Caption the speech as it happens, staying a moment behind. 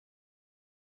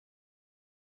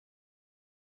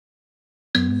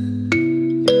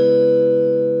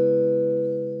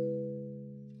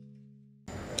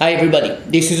Hi everybody,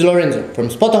 this is Lorenzo from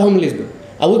Spot a Home Lisbon.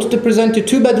 I wanted to present a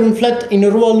 2-bedroom flat in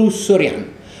Rua Luz,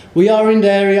 Soriano. We are in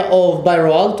the area of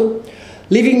Bairro Alto.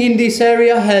 Living in this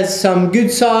area has some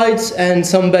good sides and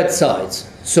some bad sides.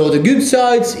 So the good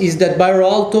sides is that Bairro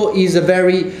Alto is a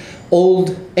very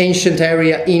old, ancient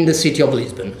area in the city of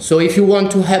Lisbon. So if you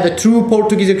want to have a true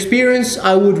Portuguese experience,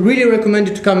 I would really recommend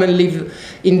you to come and live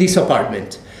in this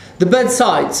apartment. The bad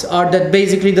sides are that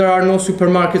basically there are no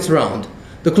supermarkets around.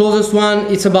 The closest one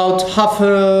is about half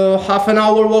an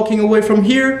hour walking away from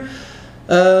here.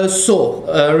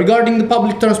 Regarding the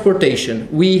public transportation,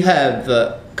 we have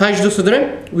Cais do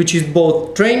Sodré, which is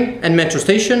both train and metro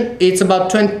station. It's about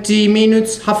 20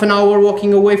 minutes, half an hour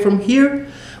walking away from here.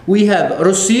 We have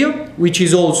Rocio, which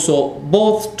is also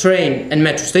both train and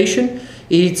metro station.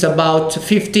 It's about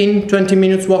 15-20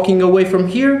 minutes walking away from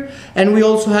here. And we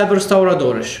also have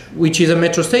Restauradores, which is a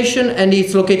metro station, and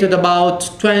it's located about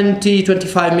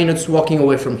 20-25 minutes walking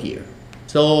away from here.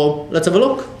 So let's have a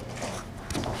look.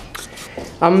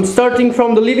 I'm starting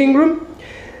from the living room.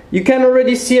 You can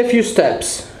already see a few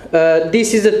steps.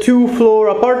 This is a 2-floor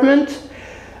apartment,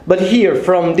 but here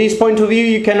from this point of view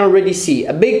you can already see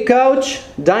a big couch,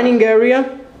 dining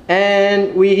area,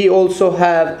 and we also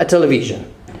have a television.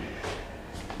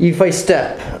 If I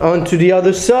step onto the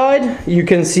other side, you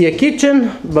can see a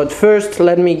kitchen, but first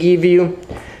let me give you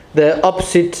the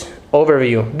opposite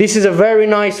overview. This is a very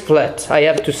nice flat, I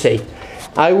have to say.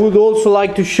 I would also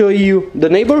like to show you the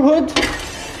neighborhood.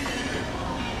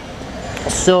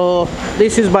 So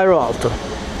this is Bairro Alto.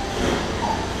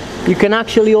 You can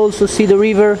actually also see the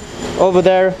river over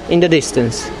there in the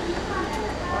distance.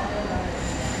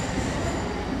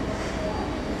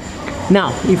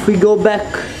 Now, if we go back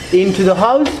into the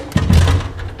house,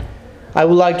 I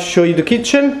would like to show you the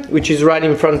kitchen, which is right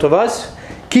in front of us.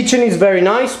 Kitchen is very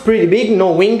nice, pretty big,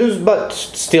 no windows, but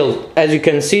still, as you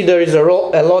can see, there is a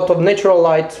lot of natural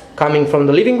light coming from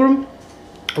the living room.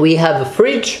 We have a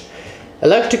fridge,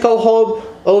 electrical hob,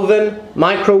 oven,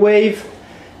 microwave,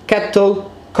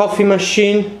 kettle, coffee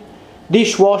machine,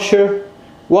 dishwasher,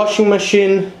 washing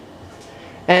machine,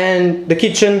 and the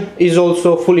kitchen is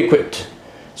also fully equipped.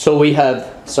 So we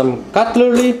have some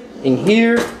cutlery in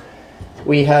here,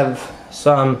 we have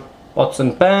some pots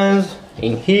and pans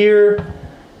in here,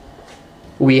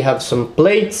 we have some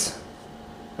plates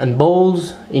and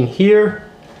bowls in here,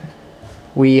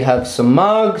 we have some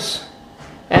mugs,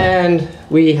 and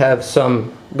we have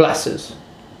some glasses.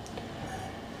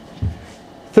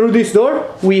 Through this door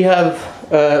we have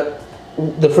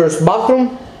the first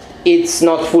bathroom. It's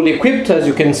not fully equipped, as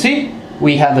you can see.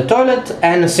 We have a toilet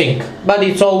and a sink, but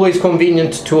it's always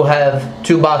convenient to have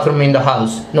 2 bathrooms in the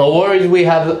house. No worries, we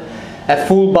have a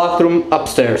full bathroom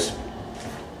upstairs.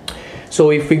 So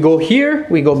if we go here,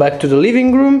 we go back to the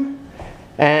living room,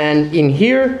 and in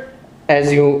here,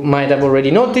 as you might have already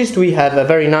noticed, we have a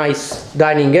very nice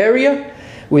dining area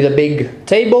with a big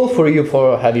table for you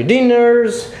to have your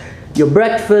dinners, your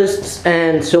breakfasts,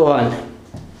 and so on.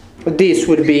 This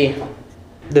would be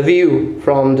the view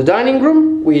from the dining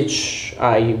room, which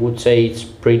I would say it's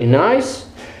pretty nice.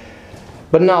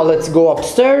 But now let's go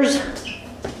upstairs.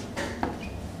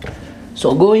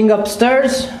 So going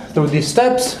upstairs through these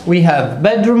steps, we have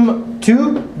bedroom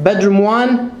 2, bedroom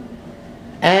 1,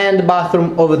 and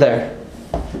bathroom over there.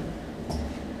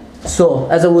 So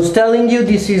as I was telling you,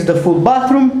 this is the full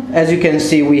bathroom. As you can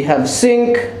see, we have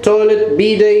sink, toilet,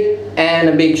 bidet, and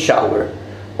a big shower.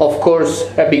 Of course,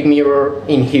 a big mirror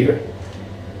in here.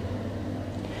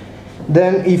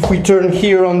 Then if we turn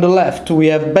here on the left, we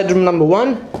have bedroom number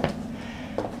 1.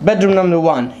 Bedroom number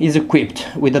 1 is equipped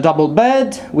with a double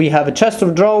bed. We have a chest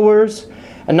of drawers,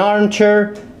 an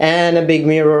armchair, and a big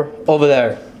mirror over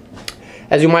there.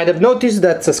 As you might have noticed,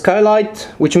 that's a skylight,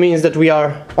 which means that we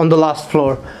are on the last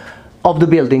floor of the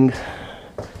building.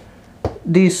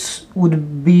 This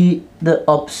would be the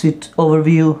opposite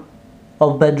overview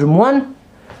of bedroom 1.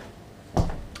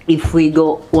 If we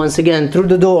go once again through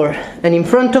the door and in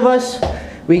front of us,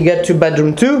 we get to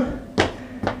bedroom 2.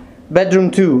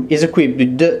 Bedroom 2 is equipped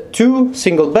with the 2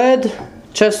 single bed,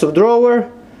 chest of drawer,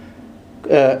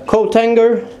 coat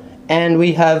hanger, and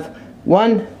we have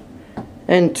 1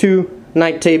 and 2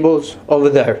 night tables over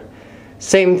there.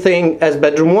 Same thing as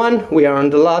bedroom 1, we are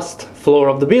on the last floor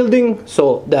of the building,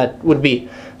 so that would be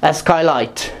a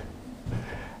skylight.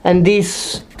 And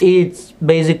this is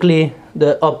basically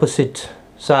the opposite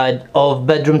side of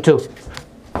bedroom 2.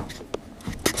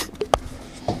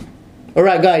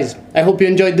 Alright guys, I hope you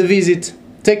enjoyed the visit.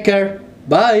 Take care,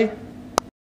 bye!